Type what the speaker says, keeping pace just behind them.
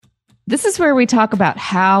This is where we talk about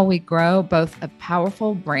how we grow both a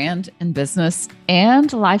powerful brand and business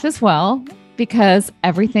and life as well, because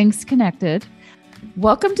everything's connected.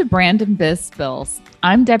 Welcome to Brand and Biz Spills.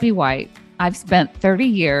 I'm Debbie White. I've spent 30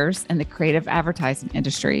 years in the creative advertising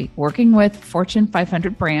industry, working with Fortune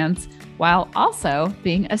 500 brands while also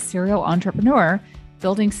being a serial entrepreneur,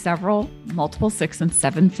 building several multiple 6- and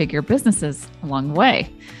 7-figure businesses along the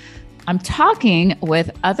way. I'm talking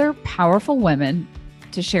with other powerful women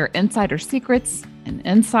to share insider secrets and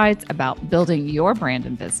insights about building your brand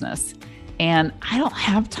and business. And I don't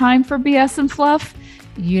have time for BS and fluff.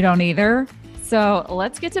 You don't either. So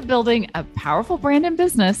let's get to building a powerful brand and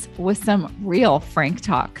business with some real frank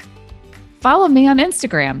talk. Follow me on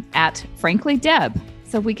Instagram at FranklyDeb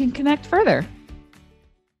so we can connect further.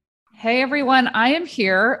 Hey everyone, I am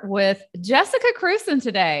here with Jessica Krewson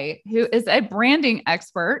today, who is a branding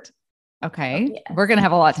expert. Okay, yes. We're going to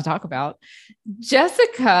have a lot to talk about.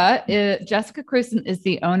 Jessica Krewson is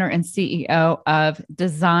the owner and CEO of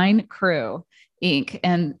Design Crew, Inc.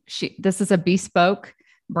 And this is a bespoke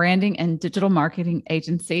branding and digital marketing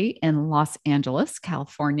agency in Los Angeles,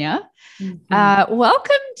 California. Mm-hmm.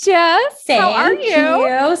 Welcome, Jess. How are you?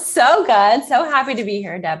 Thank you. So good. So happy to be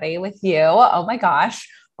here, Debbie, with you. Oh my gosh.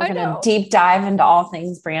 We're going to deep dive into all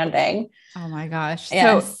things branding. Oh my gosh.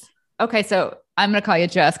 Yes. So I'm going to call you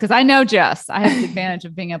Jess because I know Jess. I have the advantage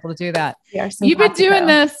of being able to do that. You've been doing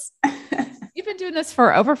this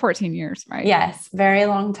for over 14 years, right? Yes. Very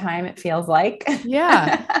long time. It feels like.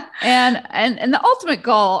 Yeah. And the ultimate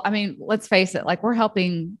goal, I mean, let's face it, like we're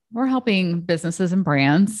helping businesses and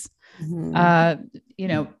brands,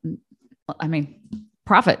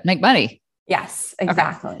 profit, make money. Yes,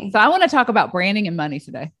 exactly. Okay. So I want to talk about branding and money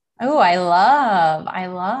today. Oh, I love.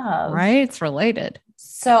 Right. It's related.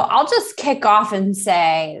 So I'll just kick off and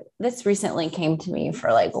say this recently came to me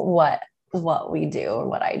for like what we do or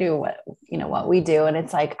what I do, what we do. And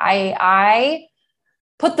it's like, I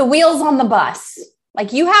put the wheels on the bus.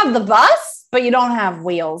 Like you have the bus, but you don't have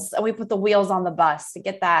wheels. And we put the wheels on the bus to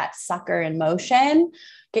get that sucker in motion,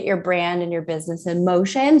 get your brand and your business in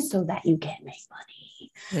motion so that you can make money.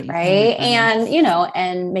 Right.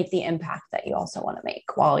 And make the impact that you also want to make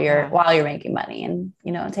while you're making money. And,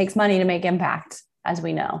 it takes money to make impact, as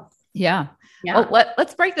we know. Yeah. Well,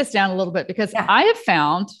 let's break this down a little bit because I have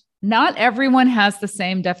found not everyone has the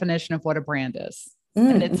same definition of what a brand is.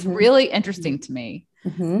 And it's really interesting to me.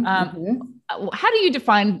 How do you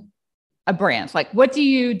define a brand? Like, what do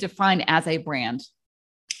you define as a brand?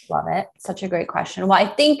 Love it. Such a great question. Well, I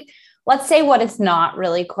think let's say what it's not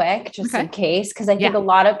really quick, just in case, because I think a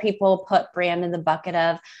lot of people put brand in the bucket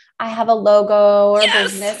of I have a logo or a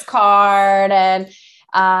business card and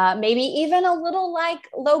maybe even a little like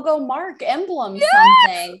logo mark emblem,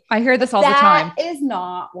 something. I hear this all the time. That is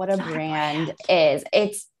not what a brand is.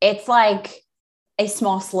 It's like a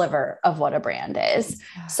small sliver of what a brand is.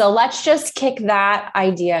 So let's just kick that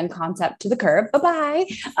idea and concept to the curb. Bye-bye.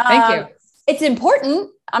 Thank you. It's important.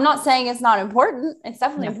 I'm not saying it's not important. It's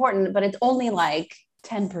definitely important, but it's only like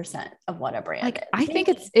 10% of what a brand is. I think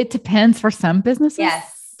it depends for some businesses.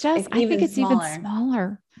 Yes. I think it's even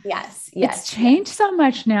smaller. Yes. It's changed so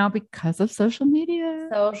much now because of social media.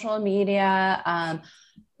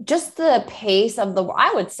 Just the pace of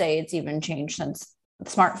I would say it's even changed since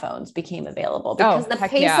smartphones became available because the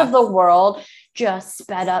pace of the world just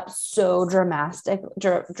sped up so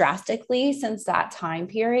drastically since that time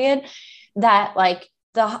period that like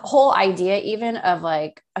the whole idea even of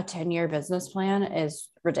like a 10-year business plan is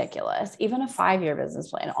ridiculous. Even a 5-year business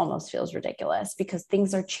plan almost feels ridiculous because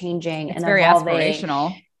things are changing and very evolving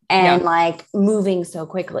aspirational and like moving so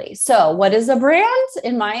quickly. So what is a brand?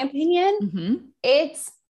 In my opinion,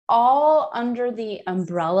 it's all under the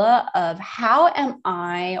umbrella of how am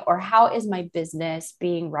I or how is my business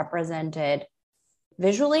being represented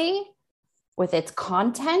visually with its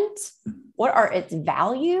content? What are its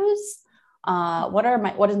values? What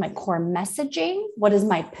is my core messaging? What is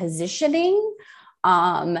my positioning?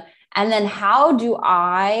 And then how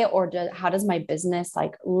does my business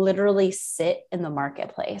like literally sit in the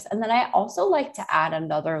marketplace? And then I also like to add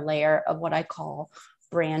another layer of what I call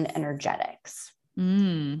brand energetics.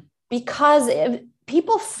 Because if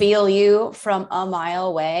people feel you from a mile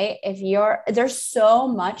away, there's so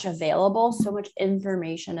much available, so much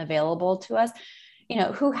information available to us,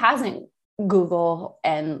 who hasn't Google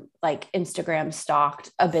and like Instagram stalked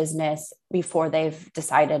a business before they've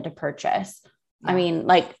decided to purchase. I mean,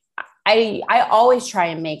 like I always try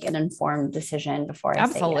and make an informed decision before I say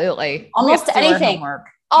absolutely almost anything.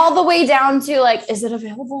 all the way down to like, is it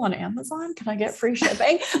available on Amazon? Can I get free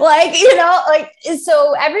shipping?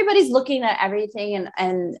 So everybody's looking at everything,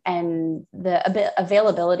 and the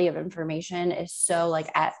availability of information is so like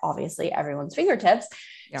at obviously everyone's fingertips.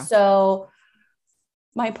 Yeah. So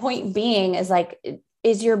my point being is like,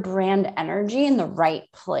 is your brand energy in the right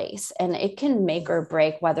place? And it can make or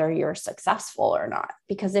break whether you're successful or not.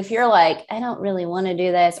 Because if you're like, I don't really want to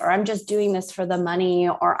do this, or I'm just doing this for the money,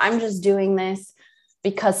 or I'm just doing this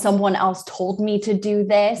because someone else told me to do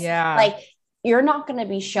this. Yeah. Like you're not going to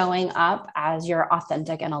be showing up as your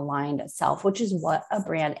authentic and aligned self, which is what a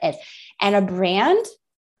brand is. And a brand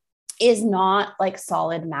is not like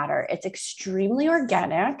solid matter. It's extremely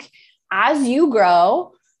organic. As you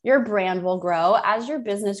grow, your brand will grow. As your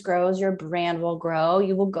business grows, your brand will grow.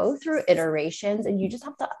 You will go through iterations, and you just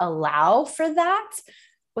have to allow for that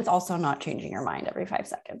with also not changing your mind every 5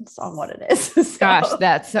 seconds on what it is. So, gosh,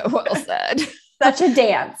 that's so well said. Such a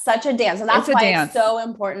dance. And that's why it's so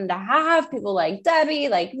important to have people like Debbie,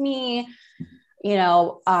 like me,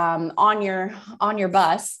 on your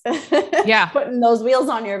bus, yeah, putting those wheels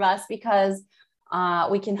on your bus, because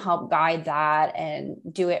we can help guide that and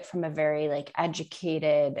do it from a very like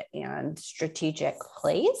educated and strategic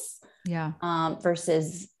place. Yeah.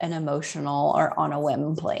 Versus an emotional or on a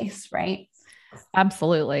whim place. Right.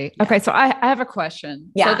 Absolutely. Yeah. Okay. So I have a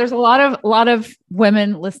question. Yeah. So there's a lot of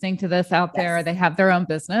women listening to this out there. Yes. They have their own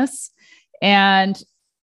business and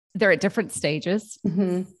they're at different stages.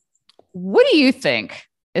 Mm-hmm. What do you think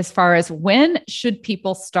as far as when should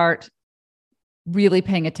people start really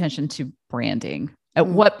paying attention to branding? At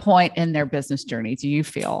what point in their business journey do you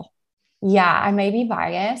feel? Yeah, I may be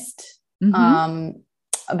biased. Mm-hmm.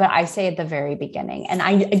 But I say at the very beginning. And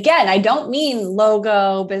I don't mean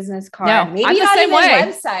logo, business card, no, maybe not even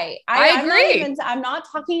website. I agree. I'm not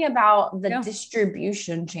talking about the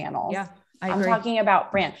distribution channels. Yeah, I'm talking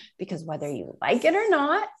about brand, because whether you like it or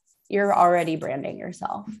not, you're already branding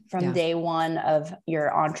yourself from day one of your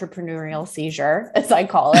entrepreneurial seizure, as I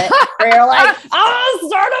call it, where you're like, I'll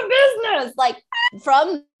start a business. Like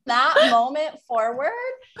from that moment forward,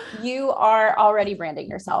 you are already branding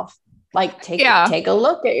yourself. Like take a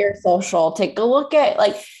look at your social, take a look at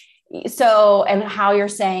and how you're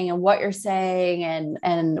saying and what you're saying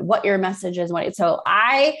and what your message is. So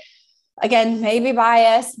I, again, maybe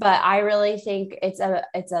biased, but I really think it's a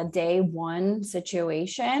day one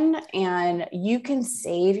situation, and you can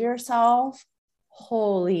save yourself,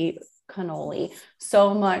 holy cannoli,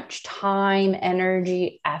 so much time,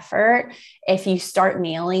 energy, effort if you start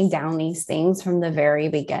nailing down these things from the very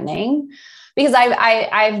beginning. Because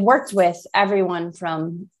I've worked with everyone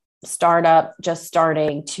from startup, just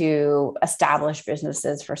starting, to established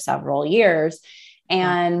businesses for several years.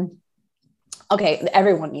 And okay,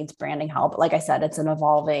 everyone needs branding help. Like I said, it's an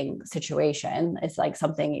evolving situation. It's like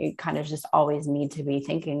something you kind of just always need to be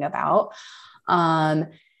thinking about.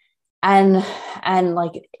 And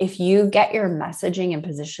like, if you get your messaging and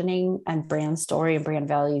positioning and brand story and brand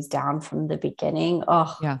values down from the beginning,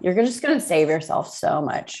 you're just going to save yourself so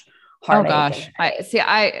much heartache. Oh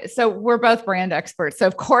gosh. So we're both brand experts. So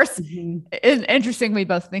of course, it's interesting. We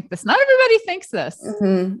both think this. Not everybody thinks this.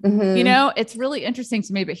 Mm-hmm, mm-hmm. It's really interesting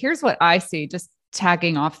to me, but here's what I see, just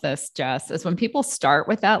tagging off this, Jess, is when people start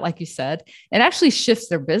with that, like you said, it actually shifts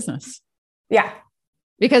their business. Yeah.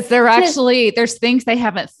 Because there's things they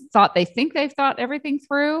haven't thought, they think they've thought everything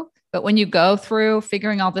through, but when you go through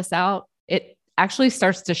figuring all this out, it actually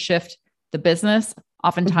starts to shift the business,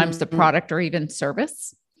 oftentimes the product or even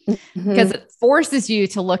service. Because it forces you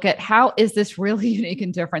to look at, how is this really unique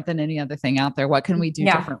and different than any other thing out there? What can we do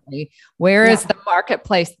differently? Where is the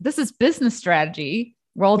marketplace? This is business strategy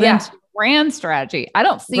rolled into brand strategy. I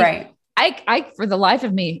don't see, I, for the life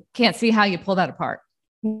of me, can't see how you pull that apart.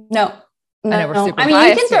 No. I know we're super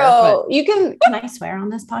can I swear on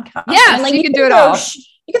this podcast? Yeah, like, you can do it all.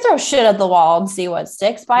 You can throw shit at the wall and see what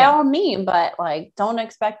sticks by all means, but like, don't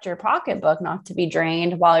expect your pocketbook not to be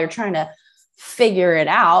drained while you're trying to figure it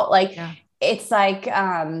out. Like, it's like,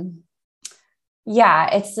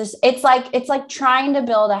 it's like trying to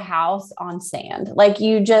build a house on sand. Like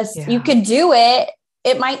you could do it.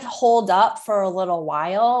 It might hold up for a little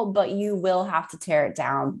while, but you will have to tear it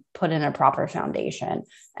down, put in a proper foundation,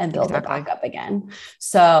 and build it back up again.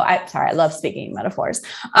 So I love speaking metaphors.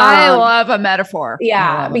 I love a metaphor.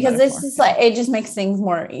 Yeah, because it's just like, it just makes things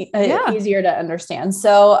more easier to understand.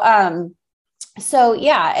 So, and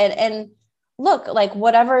look, like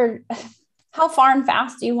how far and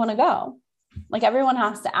fast do you want to go? Like, everyone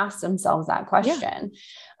has to ask themselves that question.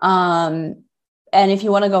 And if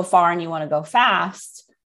you want to go far and you want to go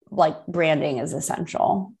fast, like, branding is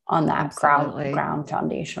essential on that ground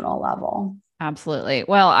foundational level. Absolutely.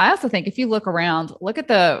 Well, I also think if you look around, look at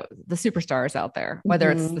the superstars out there,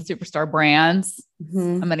 whether it's the superstar brands,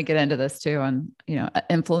 I'm going to get into this too, and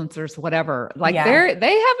influencers, whatever. Like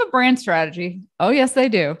they have a brand strategy. Oh, yes, they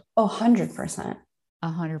do. 100%.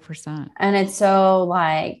 100%. And it's so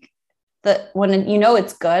like when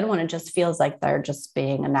it's good, when it just feels like they're just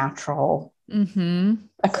being a natural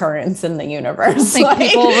occurrence in the universe. I don't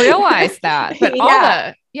think people realize that, but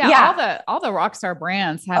all the rock star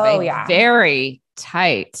brands have a very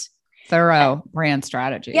tight, thorough brand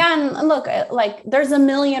strategy. Yeah. And look, like there's a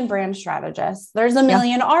million brand strategists. There's a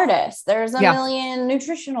million artists. There's a million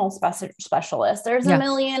nutritional specialists. There's a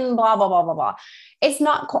million blah, blah, blah, blah, blah. It's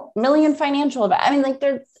not million financial. I mean, like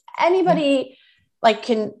there's anybody like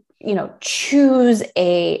can, choose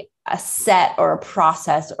a set or a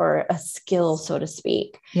process or a skill, so to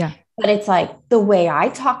speak. Yeah. But it's like the way I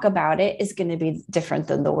talk about it is going to be different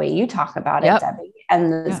than the way you talk about it, Debbie.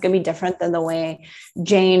 And it's going to be different than the way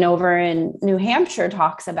Jane over in New Hampshire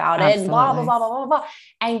talks about it, and blah, blah, blah, blah, blah, blah.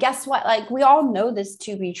 And guess what? Like we all know this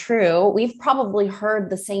to be true. We've probably heard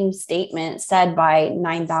the same statement said by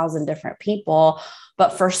 9,000 different people.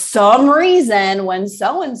 But for some reason, when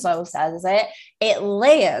so-and-so says it, it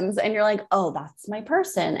lands and you're like, oh, that's my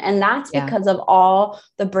person. And that's because of all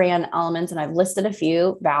the brand elements. And I've listed a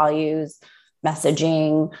few: values,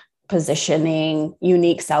 messaging, positioning,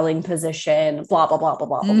 unique selling position, blah, blah, blah, blah,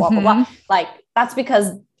 blah, blah, blah, blah, blah. Like that's because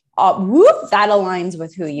that aligns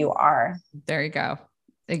with who you are. There you go.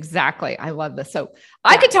 Exactly. I love this. So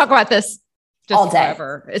I could talk about this just all day.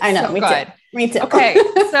 Forever. It's I know. so Me good. too. Me too. Okay.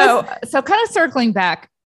 So kind of circling back,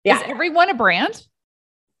 is everyone a brand?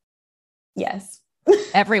 Yes.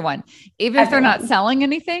 Everyone, even if they're not selling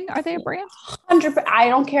anything, are they a brand? 100%. I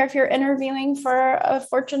don't care if you're interviewing for a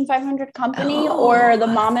Fortune 500 company or the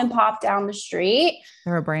mom and pop down the street.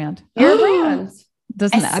 They're a brand. You're a brand.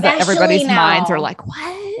 I bet everybody's minds are like,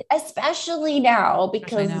 what? Especially now,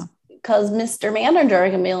 because Mr. Manager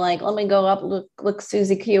can be like, let me go up, look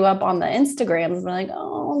Susie Q up on the Instagram and be like,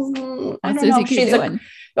 I don't know if she's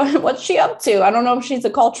what's she up to? I don't know if she's a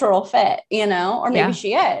cultural fit, or maybe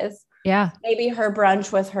she is. Yeah. Maybe her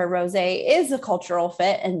brunch with her rosé is a cultural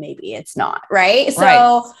fit and maybe it's not. Right.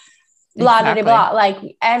 So blah, blah, blah.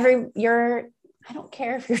 Like I don't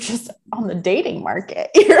care if you're just on the dating market.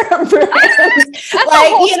 You're a brand. That's like, a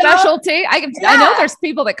whole specialty. I know there's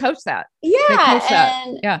people that coach that.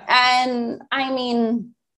 Yeah. And I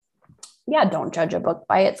mean, don't judge a book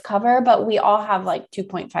by its cover, but we all have like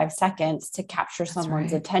 2.5 seconds to capture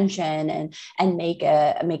someone's attention and make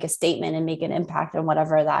a statement and make an impact on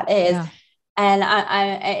whatever that is. Yeah. And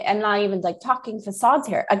I'm not even like talking facades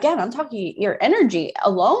here. Again, I'm talking your energy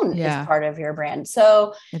alone is part of your brand.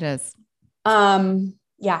 So it is. Final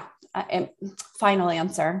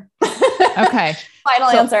answer. Okay.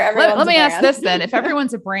 Answer. Let me ask this then. If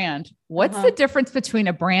everyone's a brand, what's the difference between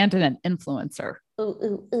a brand and an influencer?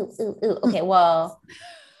 Okay. Well,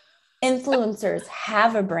 influencers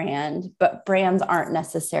have a brand, but brands aren't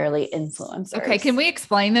necessarily influencers. Okay. Can we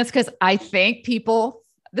explain this? Because I think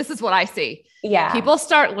this is what I see. Yeah. People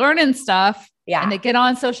start learning stuff. Yeah. And they get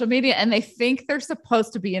on social media and they think they're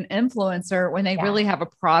supposed to be an influencer when they really have a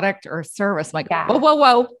product or a service. Like,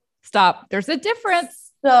 whoa, stop. There's a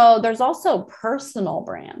difference. So there's also personal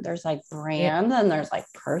brand. There's like brand and there's like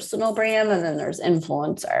personal brand and then there's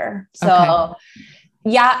influencer. So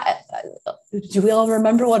do we all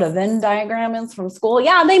remember what a Venn diagram is from school?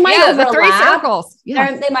 Yeah, they might overlap. The 3 circles.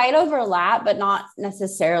 Yeah. They might overlap, but not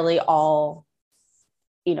necessarily all,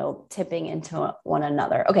 tipping into one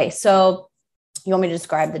another. Okay. So you want me to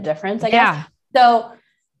describe the difference? I guess. So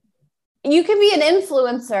you can be an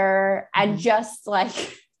influencer and just like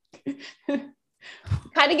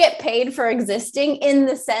kind of get paid for existing, in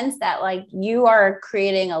the sense that like you are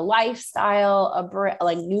creating a lifestyle,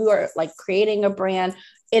 you are like creating a brand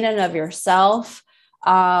in and of yourself,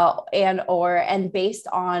 and based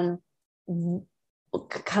on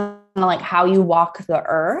kind of like how you walk the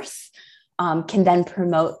earth. Can then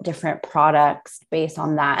promote different products based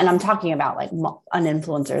on that. And I'm talking about like an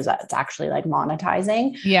influencer that's actually like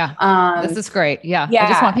monetizing. Yeah. This is great. Yeah. I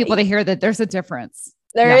just want people to hear that there's a difference.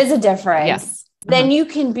 There is a difference. Yes. Then you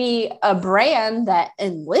can be a brand that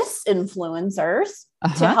enlists influencers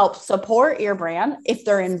to help support your brand. If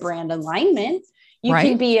they're in brand alignment, you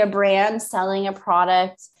can be a brand selling a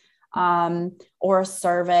product or a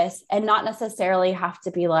service, and not necessarily have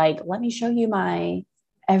to be like, let me show you my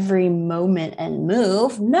every moment and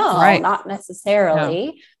move. No, not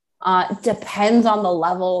necessarily. Depends on the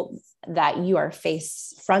level that you are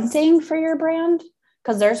face fronting for your brand,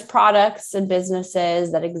 because there's products and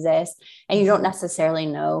businesses that exist and you don't necessarily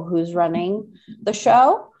know who's running the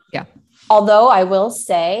show. Yeah. Although I will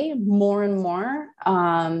say more and more,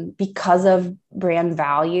 because of brand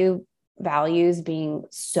values being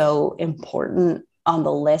so important on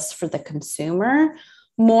the list for the consumer,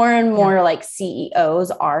 more and more like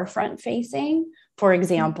CEOs are front facing. For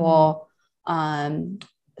example,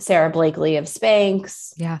 Sarah Blakely of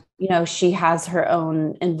Spanx. Yeah. You know, she has her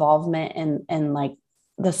own involvement in like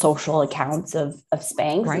the social accounts of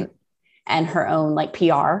Spanx, right, and her own like PR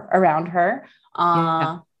around her.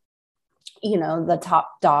 You know, the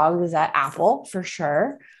top dog is at Apple for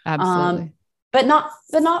sure. Absolutely. But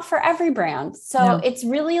not for every brand. So No. it's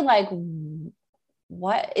really like,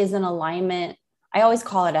 what is an alignment? I always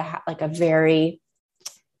call it a very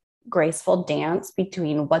graceful dance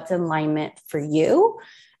between what's in alignment for you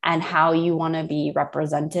and how you want to be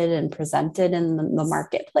represented and presented in the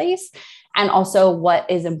marketplace, and also what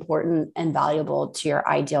is important and valuable to your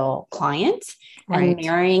ideal client, and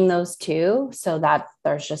marrying those two so that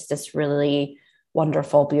there's just this really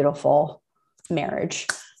wonderful, beautiful marriage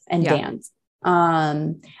and dance.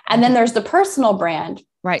 And then there's the personal brand.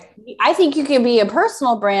 Right. I think you can be a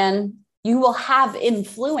personal brand. You will have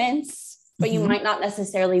influence, but you might not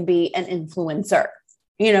necessarily be an influencer.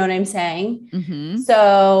 You know what I'm saying?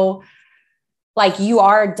 So like, you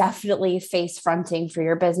are definitely face fronting for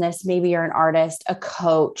your business. Maybe you're an artist, a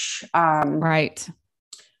coach. Right.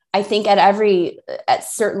 I think at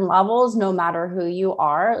certain levels, no matter who you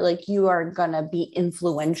are, like, you are going to be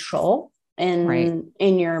influential in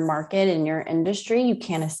your market, in your industry. You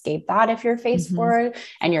can't escape that if you're face forward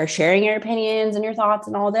and you're sharing your opinions and your thoughts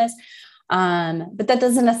and all this. But that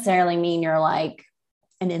doesn't necessarily mean you're like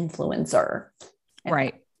an influencer.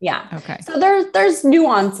 Right. Yeah. Okay. So there's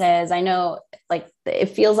nuances. I know, like, it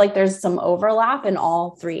feels like there's some overlap in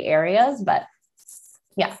all three areas, but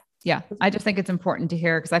yeah. Yeah. I just think it's important to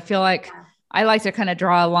hear, because I feel like I like to kind of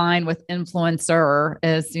draw a line with influencer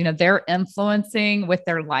is, you know, they're influencing with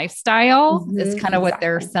their lifestyle is kind of what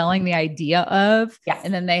they're selling the idea of. Yeah.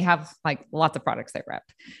 And then they have like lots of products they rep.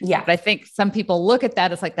 Yeah. But I think some people look at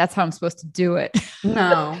that as like, that's how I'm supposed to do it.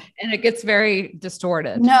 No. And it gets very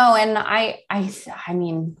distorted. No. And I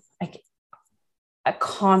mean, I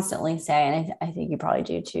constantly say, and I think you probably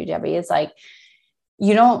do too, Debbie, it's like,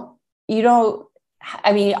 you don't,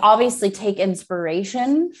 I mean, obviously take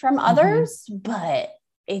inspiration from others, but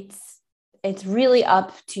it's really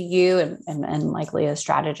up to you and likely a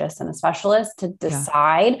strategist and a specialist to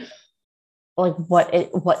decide like,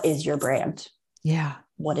 what is your brand? Yeah.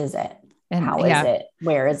 What is it? And how is it?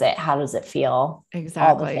 Where is it? How does it feel? Exactly.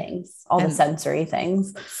 All the things, all the sensory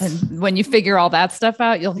things. And when you figure all that stuff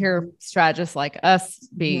out, you'll hear strategists like us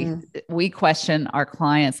we question our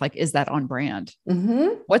clients, like, is that on brand?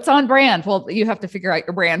 What's on brand? Well, you have to figure out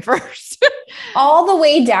your brand first. All the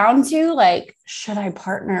way down to like, should I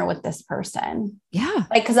partner with this person? Yeah.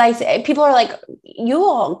 Like, cause people are like, you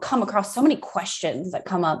will come across so many questions that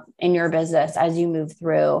come up in your business as you move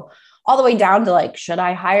through, all the way down to like, should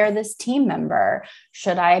I hire this team member?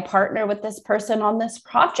 Should I partner with this person on this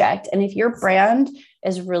project? And if your brand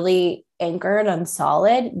is really anchored and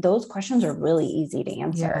solid, those questions are really easy to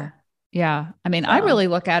answer. Yeah. I mean, I really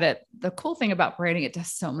look at it. The cool thing about branding, it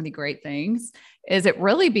does so many great things, is it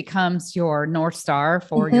really becomes your North Star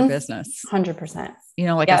for your business. 100%. You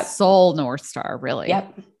know, like a soul North Star, really.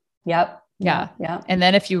 Yep. Yeah. And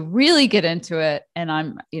then if you really get into it, and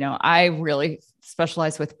I really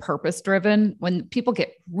specialize with purpose driven, when people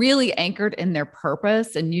get really anchored in their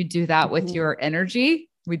purpose, and you do that with your energy,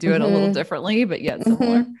 we do it a little differently, but yet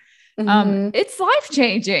similar. It's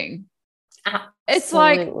life-changing. It's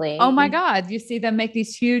like, oh my God, you see them make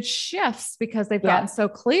these huge shifts because they've gotten so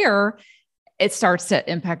clear. It starts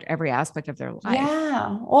to impact every aspect of their life.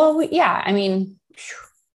 Yeah. Well, I mean,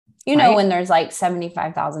 you know, when there's like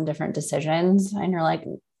 75,000 different decisions, and you're like,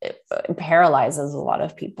 it paralyzes a lot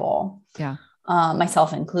of people. Yeah.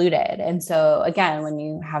 Myself included. And so again, when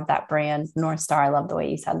you have that brand North Star, I love the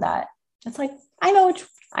way you said that. It's like, I know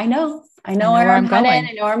where I'm headed.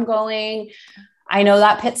 I know where I'm going. I know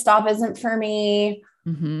that pit stop isn't for me,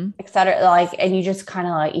 et cetera. Like, and you just kind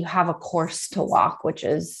of like, you have a course to walk, which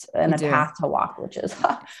is, and a path to walk, which is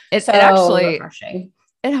it actually refreshing.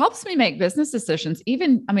 It helps me make business decisions.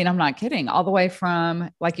 Even, I mean, I'm not kidding, all the way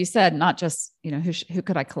from, like you said, not just, you know, who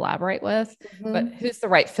could I collaborate with, but who's the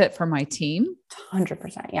right fit for my team?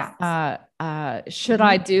 100%. Yeah. Should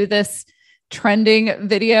I do this trending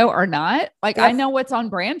video or not? Like, I know what's on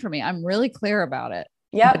brand for me. I'm really clear about it.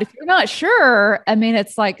 Yeah. But if you're not sure, I mean,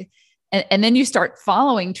 it's like, and then you start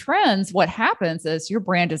following trends. What happens is your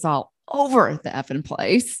brand is all over the effing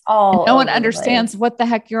place. And no one understands what the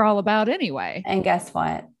heck you're all about anyway. And guess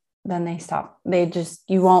what? Then they stop. They'll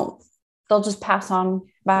just pass on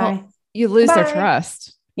by. Well, you lose their Bye.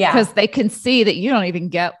 trust. Yeah. Because they can see that you don't even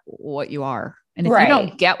get what you are. And if you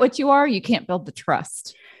don't get what you are, you can't build the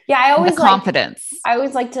trust. Yeah. I always the confidence. I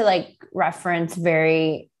always like to like reference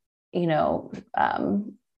very,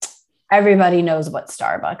 everybody knows what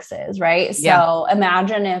Starbucks is, right? Yeah. So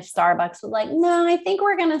imagine if Starbucks was like, no, I think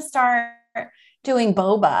we're going to start doing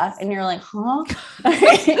boba. And you're like, huh?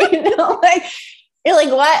 You're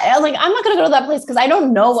like, what? I'm like, I'm not going to go to that place because I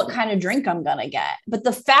don't know what kind of drink I'm going to get. But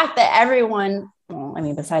the fact that everyone,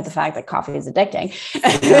 besides the fact that coffee is addicting,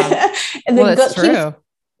 yeah. and then it's true.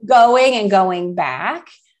 Going and going back.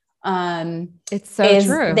 It's so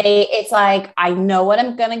true. It's like, I know what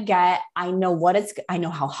I'm going to get. I know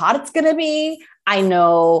how hot it's going to be. I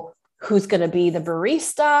know who's going to be the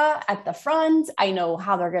barista at the front. I know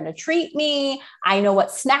how they're going to treat me. I know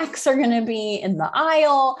what snacks are going to be in the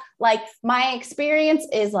aisle. Like my experience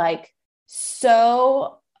is like,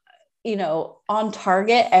 so, on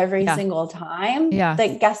target every single time. Yeah.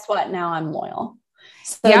 That guess what? Now I'm loyal.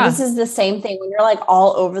 So this is the same thing when you're like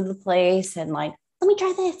all over the place and like, let me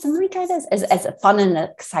try this and let me try this. As fun and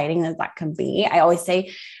exciting as that can be, I always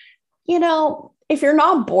say, if you're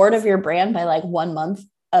not bored of your brand by like 1 month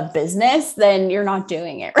of business, then you're not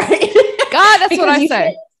doing it right. God, that's what I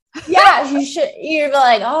say. You should. You're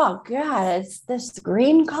like, oh God, it's this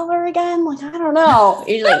green color again. Like, I don't know.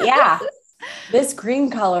 You're like, yeah, this green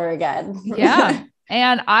color again. Yeah.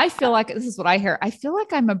 And I feel like this is what I hear. I feel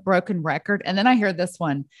like I'm a broken record. And then I hear this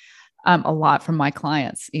one a lot from my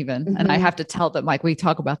clients even. Mm-hmm. And I have to tell them, like, we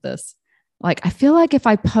talk about this. Like, I feel like if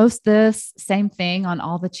I post this same thing on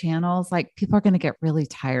all the channels, like people are going to get really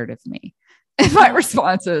tired of me. And my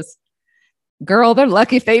response is, girl, they're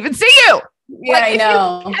lucky if they even see you. Yeah, like, I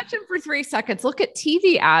know. You catch them for 3 seconds. Look at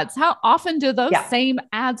TV ads. How often do those same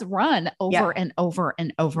ads run over and over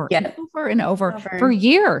and over and over and over for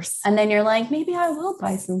years? And then you're like, maybe I will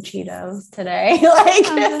buy some Cheetos today.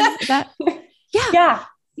 Like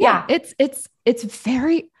Yeah. It's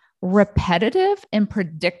very repetitive and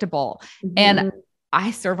predictable. Mm-hmm. And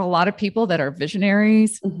I serve a lot of people that are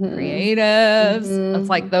visionaries, creatives. It's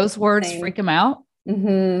like those words freak them out.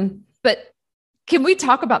 But can we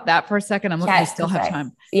talk about that for a second? I'm looking, we still have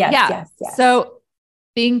time. Yes. So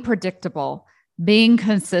being predictable, being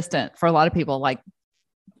consistent for a lot of people, like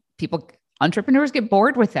entrepreneurs get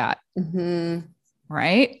bored with that.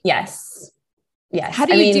 Right? Yes. How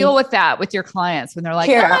do you deal with that with your clients when they're like,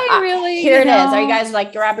 here it is. Are you guys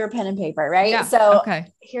like, grab your pen and paper, right? Yeah. So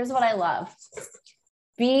here's what I love.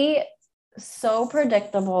 Be so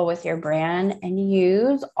predictable with your brand and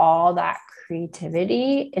use all that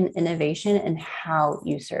creativity and innovation in how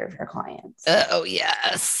you serve your clients. Oh,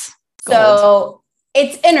 yes. Gold. So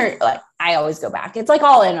it's like I always go back. It's like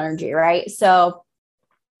all energy, right? So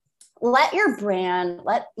let your brand,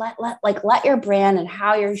 let your brand and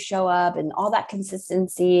how you show up and all that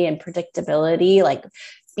consistency and predictability, like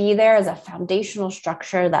be there as a foundational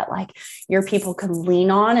structure that like your people can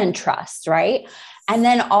lean on and trust, right? And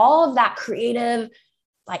then all of that creative,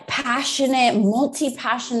 like passionate,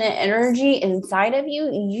 multi-passionate energy inside of you,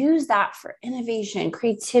 use that for innovation,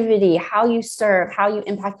 creativity, how you serve, how you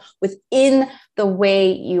impact within the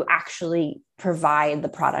way you actually provide the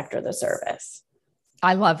product or the service.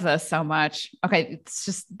 I love this so much. Okay. It's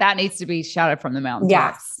just, that needs to be shouted from the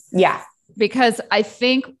mountaintops. Yes. Yeah. Because I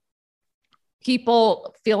think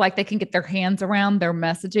people feel like they can get their hands around their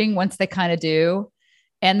messaging once they kind of do.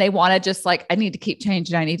 And they want to just like, I need to keep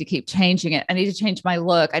changing. I need to keep changing it. I need to change my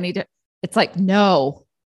look. It's like, no,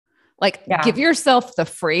 like give yourself the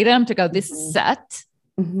freedom to go, this is set.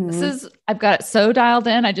 I've got it so dialed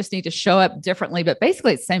in. I just need to show up differently, but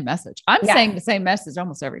basically it's the same message. I'm saying the same message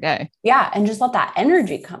almost every day. Yeah. And just let that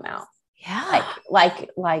energy come out. Yeah.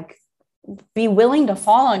 Like be willing to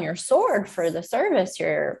fall on your sword for the service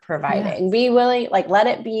you're providing. Be willing, like, let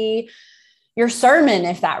it be your sermon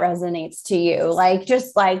if that resonates to you. Like,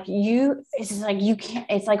 just like it's just like, you can't,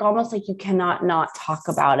 it's like almost like you cannot not talk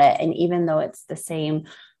about it. And even though it's the same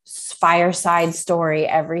fireside story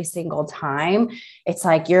every single time, it's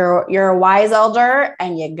like you're a wise elder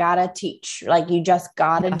and you gotta teach. Like, you just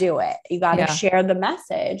gotta do it. You gotta share the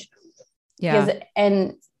message.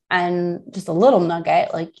 And just a little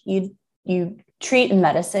nugget, like you treat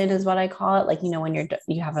medicine is what I call it. Like, when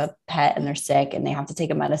you have a pet and they're sick and they have to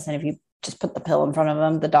take a medicine, if you just put the pill in front of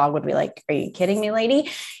them, the dog would be like, are you kidding me,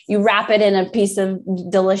 lady? You wrap it in a piece of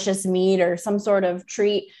delicious meat or some sort of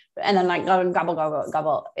treat, and then like gobble, gobble,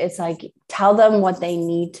 gobble. It's like, tell them what they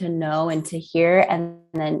need to know and to hear, and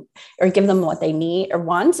then, or give them what they need or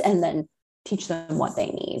want, and then teach them what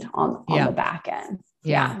they need on the back end.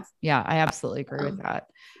 Yeah. I absolutely agree with that.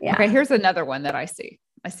 Okay. Here's another one that I see.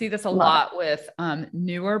 I see this a Love lot with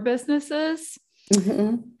newer businesses.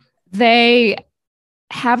 Mm-hmm. They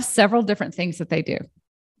have several different things that they do.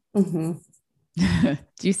 Mm-hmm.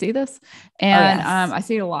 Do you see this? And yes. I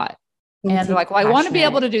see it a lot. And they're like, well, I want to be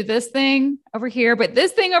able to do this thing over here, but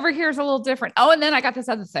this thing over here is a little different. Oh, and then I got this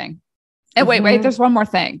other thing. And wait, there's one more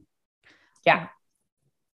thing. Yeah.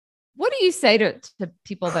 What do you say to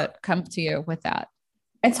people that come to you with that?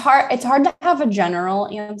 It's hard to have a general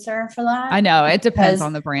answer for that. I know it depends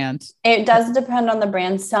on the brand. It does depend on the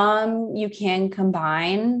brand. Some you can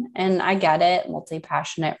combine, and I get it,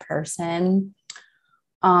 multi-passionate person.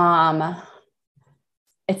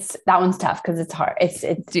 It's that one's tough because it's hard.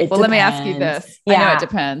 Let me ask you this. Yeah. I know it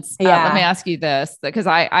depends. Yeah. Let me ask you this because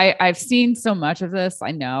I've seen so much of this.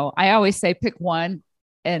 I know. I always say pick one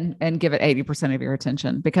and give it 80% of your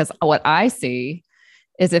attention, because what I see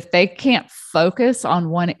is if they can't focus on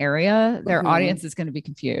one area, their audience is going to be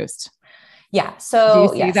confused. Yeah.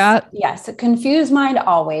 So do you see that? Yes. A confused mind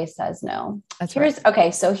always says no. That's right.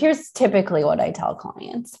 Okay. So here's typically what I tell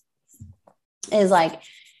clients is like,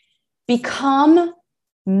 become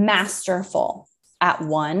masterful at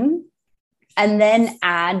one and then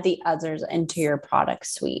add the others into your product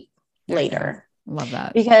suite later. Love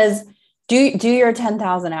that. Because do your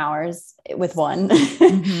 10,000 hours with one,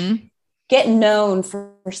 get known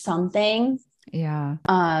for something. Yeah.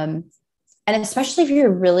 And especially if you're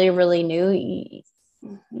really, really new,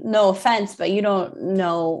 no offense, but you don't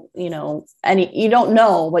know, you don't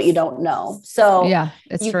know what you don't know. So yeah,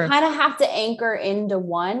 it's you true. kind of have to anchor into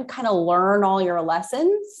one, kind of learn all your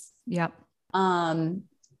lessons. Yep. I'm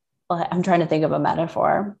trying to think of a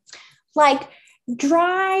metaphor, like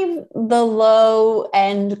drive the low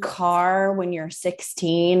end car when you're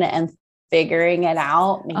 16 and figuring it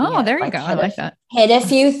out. Maybe there you go. I like that. Hit a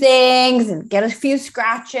few things and get a few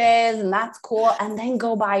scratches, and that's cool. And then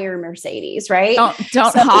go buy your Mercedes, right?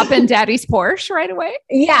 Don't hop in daddy's Porsche right away.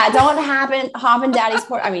 Yeah. Don't hop in daddy's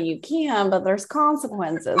Porsche. I mean, you can, but there's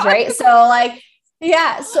consequences, right? So like,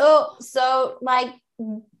 yeah. So like,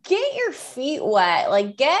 get your feet wet,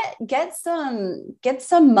 like get some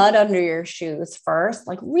mud under your shoes first,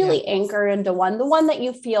 like really anchor into the one that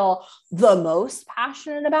you feel the most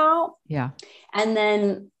passionate about. Yeah. And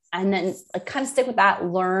then like kind of stick with that,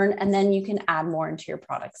 learn, and then you can add more into your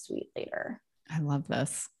product suite later. I love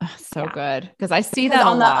this. So good. Because I see that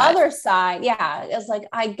on the lot. Other side. Yeah. It's like,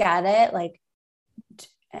 I get it. Like,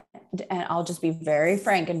 and I'll just be very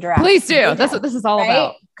frank and direct. Please do. That's what this is all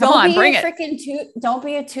about. Come on, bring it. Don't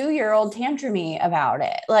be a 2-year-old tantrumy about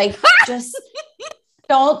it. Like, just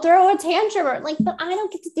don't throw a tantrum. Like, but I don't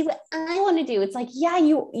get to do what I want to do. It's like, yeah,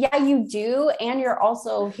 you do. And you're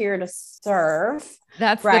also here to serve.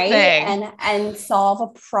 That's right. The thing. And solve a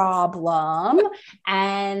problem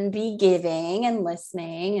and be giving and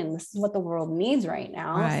listening. And this is what the world needs right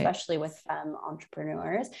now, especially with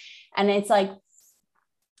entrepreneurs. And it's like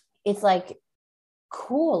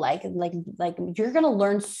cool. Like you're going to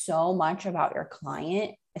learn so much about your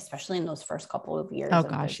client, especially in those first couple of years. Oh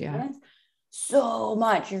gosh. Yeah. So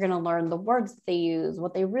much. You're going to learn the words that they use,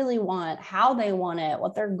 what they really want, how they want it,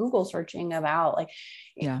 what they're Google searching about. Like,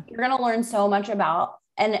 you're going to learn so much about,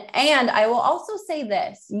 and I will also say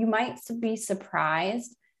this, you might be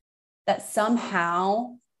surprised that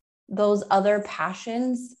somehow those other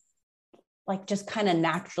passions like just kind of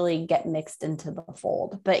naturally get mixed into the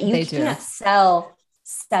fold, but you can't sell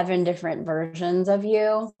 7 different versions of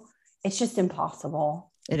you. It's just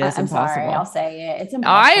impossible. It is I'm impossible. Sorry, I'll say it. It's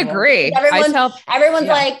impossible. I agree. Everyone's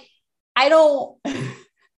like, I don't,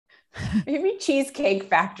 maybe Cheesecake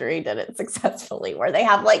Factory did it successfully where they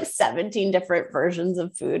have like 17 different versions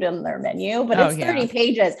of food in their menu, but it's 30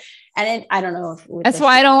 pages. And I don't know if that's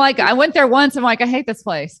why I don't like it. I went there once. I'm like, I hate this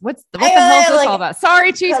place. What the hell is this all about?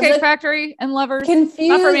 Sorry, Cheesecake Factory and lovers. Confused.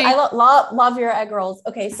 Not for me. I love your egg rolls.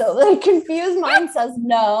 Okay. So the confused mind says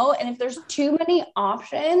no. And if there's too many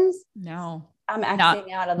options, no, I'm Xing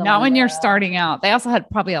out of the Not when you're starting out. They also had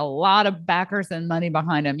probably a lot of backers and money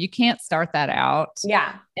behind them. You can't start that out.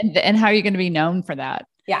 Yeah. And how are you going to be known for that?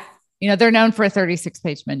 Yeah. They're known for a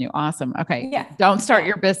 36-page menu. Awesome. Okay. Yeah. Don't start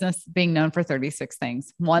your business being known for 36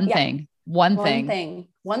 things. One thing, one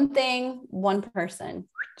person.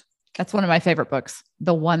 That's one of my favorite books.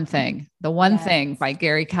 The One Thing. The One Thing by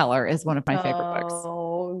Gary Keller is one of my favorite books.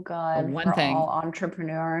 Oh God. The One Thing. All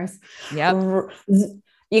entrepreneurs. Yep.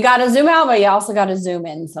 You got to zoom out, but you also got to zoom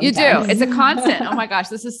in sometimes. You do. It's a constant. Oh my gosh,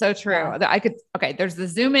 this is so true. There's the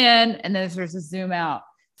zoom in and then there's the zoom out.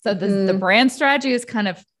 So the brand strategy is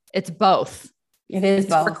it's both. It is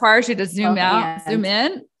both. It requires you to zoom out, zoom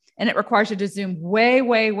in, and it requires you to zoom way,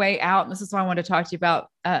 way, way out. And this is what I want to talk to you about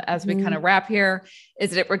as we kind of wrap here,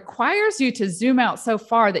 is that it requires you to zoom out so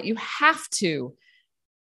far that you have to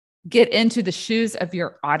get into the shoes of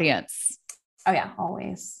your audience. Oh yeah,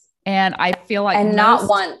 always. And I feel like not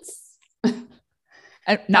once.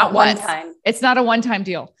 Not once. One time. It's not a one-time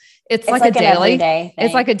deal. It's like a daily thing.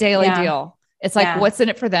 It's like a daily deal. It's like, what's in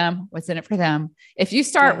it for them? What's in it for them? If you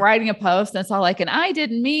start writing a post and it's all like, and I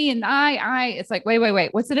didn't, me and it's like,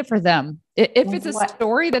 wait, what's in it for them? If it's a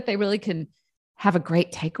story that they really can have a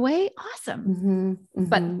great takeaway, awesome.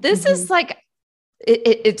 But this is like,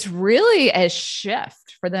 it's really a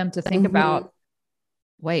shift for them to think about,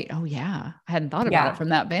 wait, oh yeah, I hadn't thought about it from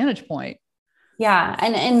that vantage point. Yeah.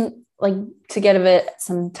 And like to get a bit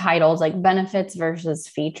some titles like benefits versus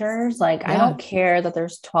features. Like, I don't care that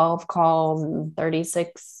there's 12 calls and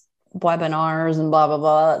 36 webinars and blah, blah,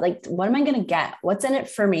 blah. Like, what am I going to get? What's in it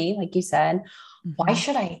for me? Like you said, why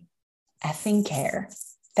should I effing care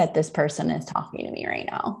that this person is talking to me right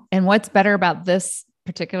now? And what's better about this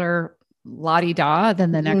particular la-di-da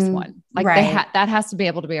than the next one? Like that has to be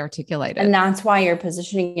able to be articulated. And that's why your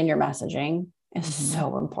positioning and your messaging is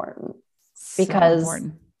so important, because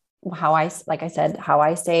how I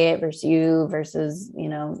say it versus you versus,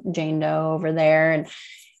 Jane Doe over there. And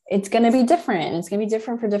it's going to be different. It's going to be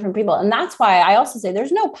different for different people. And that's why I also say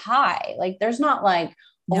there's no pie. Like, there's not like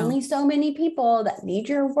only so many people that need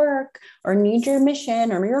your work or need your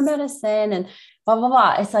mission or your medicine and blah, blah,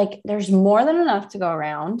 blah. It's like, there's more than enough to go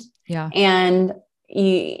around. Yeah. And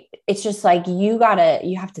it's just like, you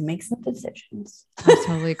have to make some decisions. I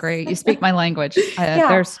totally agree. You speak my language.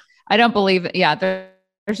 I don't believe it. Yeah.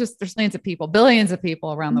 There's millions of people, billions of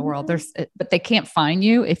people around the world. But they can't find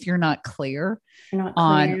you if you're not clear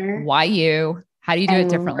on why how do you do it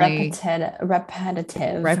differently?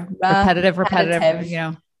 Repetitive,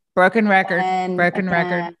 broken record, and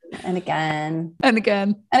again. You're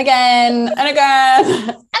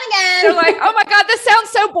like, oh my God, this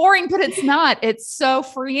sounds so boring, but it's not. It's so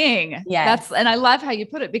freeing. Yeah. And I love how you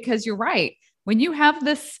put it, because you're right. When you have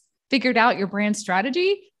this figured out, your brand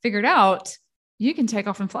strategy figured out, you can take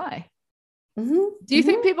off and fly. Do you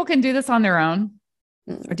think people can do this on their own?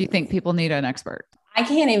 Or do you think people need an expert? I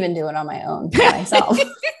can't even do it on my own by myself.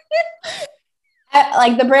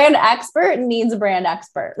 Like, the brand expert needs a brand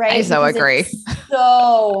expert, right? I so agree. It's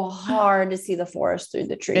so hard to see the forest through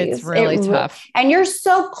the trees. It's really tough. And you're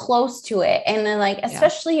so close to it. And then, like,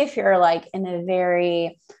 especially if you're like in a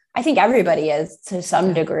very, I think everybody is to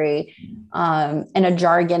some degree, in a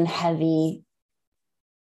jargon heavy,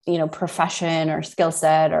 profession or skill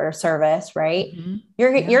set or service, right?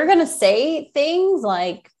 You're going to say things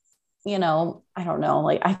like, I don't know,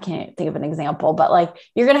 like, I can't think of an example, but like,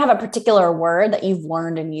 you're going to have a particular word that you've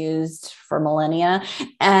learned and used for millennia.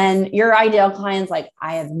 And your ideal client's like,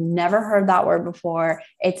 I have never heard that word before.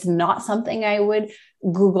 It's not something I would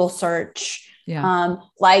Google search.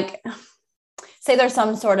 Like, say there's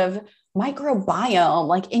some sort of microbiome,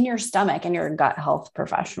 like in your stomach, and you're a gut health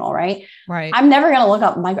professional, right? Right. I'm never going to look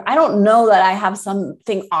up I don't know that I have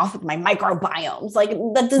something off with my microbiomes. Like,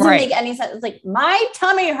 that doesn't make any sense. It's like, my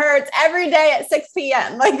tummy hurts every day at 6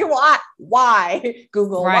 p.m. Like, why?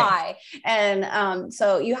 Google why. And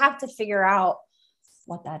so you have to figure out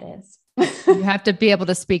what that is. You have to be able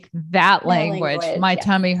to speak that language. My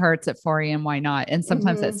tummy hurts at 4 a.m. Why not? And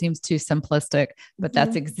sometimes that seems too simplistic, but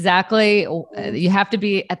that's exactly, you have to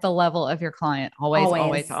be at the level of your client. Always.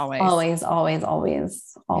 Yes.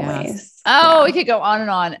 Oh, we could go on and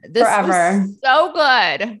on. This forever. Was so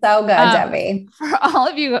good. So good, Debbie. For all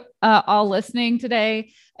of you all listening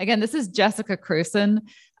today, again, this is Jessica Krewson.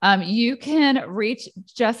 You can reach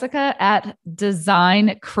Jessica at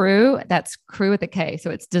Design Crew. That's crew with a K. So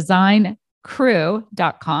it's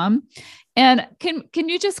designcrew.com. And can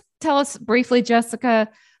you just tell us briefly, Jessica,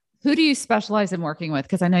 who do you specialize in working with?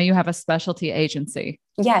 Because I know you have a specialty agency.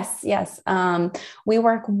 Yes. We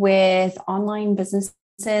work with online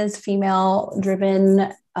businesses,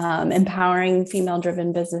 female-driven, empowering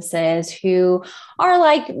female-driven businesses who are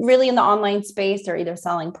like really in the online space. They're either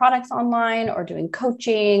selling products online or doing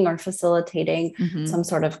coaching or facilitating some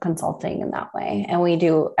sort of consulting in that way. And we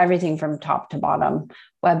do everything from top to bottom: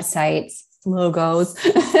 websites, logos,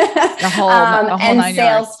 the whole and nine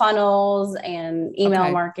sales yards. Funnels and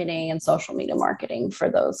email marketing and social media marketing for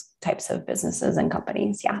those types of businesses and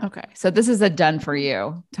companies. Yeah. Okay. So this is a done for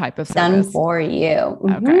you type of service. Done for you.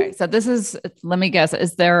 Okay. So this is, let me guess,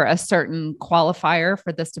 is there a certain qualifier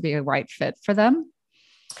for this to be a right fit for them?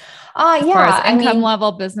 As far as income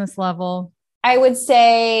level, business level? I would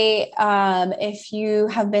say if you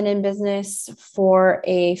have been in business for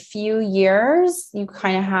a few years, you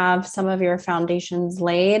kind of have some of your foundations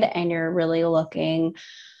laid and you're really looking.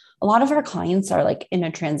 A lot of our clients are like in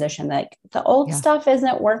a transition, like the old stuff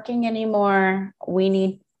isn't working anymore. We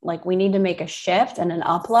need to make a shift and an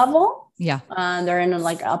up level. Yeah. They're in a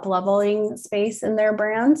like up leveling space in their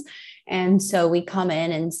brands. And so we come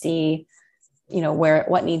in and see,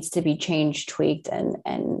 what needs to be changed, tweaked, and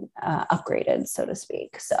upgraded, so to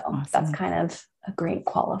speak. So awesome. That's kind of a great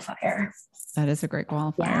qualifier. That is a great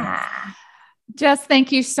qualifier. Yeah. Jess,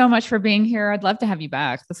 thank you so much for being here. I'd love to have you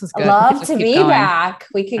back. This was good. I'd love to be back.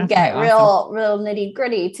 We could get awesome. real nitty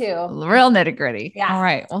gritty too. Real nitty gritty. Yeah. All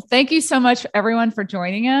right. Well, thank you so much everyone for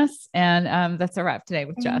joining us. And that's a wrap today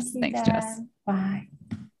with Jess. Thanks, Jess. Bye.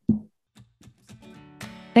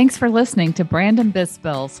 Thanks for listening to Brand and Biz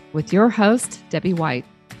Spills with your host, Debbie White.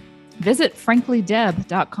 Visit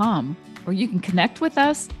franklydeb.com where you can connect with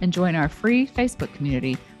us and join our free Facebook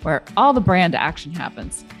community where all the brand action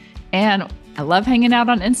happens. And I love hanging out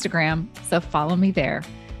on Instagram, so follow me there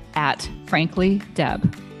at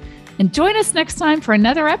franklydeb. And join us next time for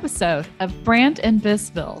another episode of Brand and Biz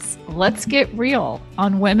Spills. Let's get real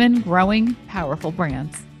on women growing powerful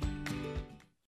brands.